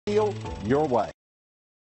deal your way.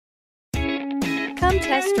 Come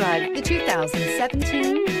test drive the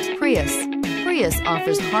 2017 Prius. Prius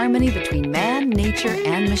offers harmony between man, nature,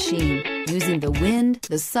 and machine. Using the wind,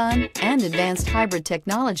 the sun, and advanced hybrid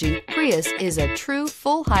technology, Prius is a true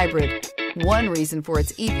full hybrid. One reason for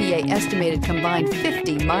its EPA estimated combined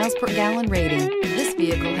 50 miles per gallon rating. This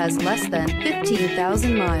vehicle has less than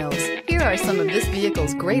 15,000 miles. Here are some of this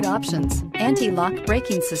vehicle's great options: anti-lock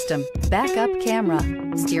braking system, backup camera,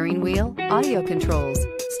 steering wheel audio controls,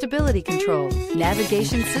 stability control,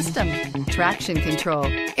 navigation system, traction control,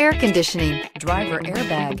 air conditioning, driver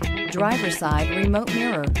airbag, driver side remote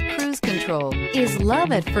mirror, cruise control. Is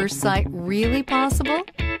love at first sight really possible?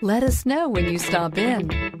 Let us know when you stop in.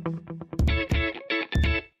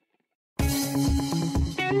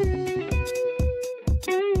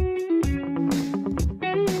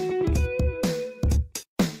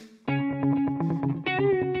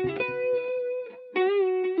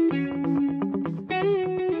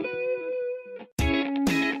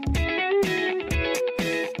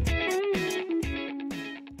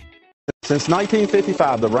 Since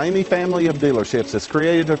 1955, the Ramey family of dealerships has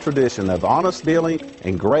created a tradition of honest dealing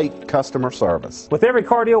and great customer service. With every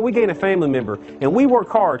car deal, we gain a family member, and we work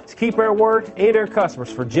hard to keep our word and our customers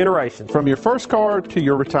for generations. From your first car to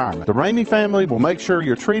your retirement, the Ramey family will make sure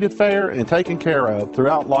you're treated fair and taken care of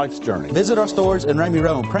throughout life's journey. Visit our stores in Ramey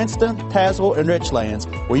Road, Princeton, Tazewell, and Richlands,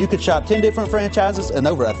 where you can shop 10 different franchises and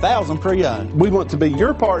over 1,000 pre-owned. We want to be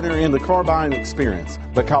your partner in the car buying experience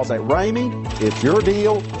because at Ramey, it's your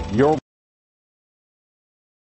deal, your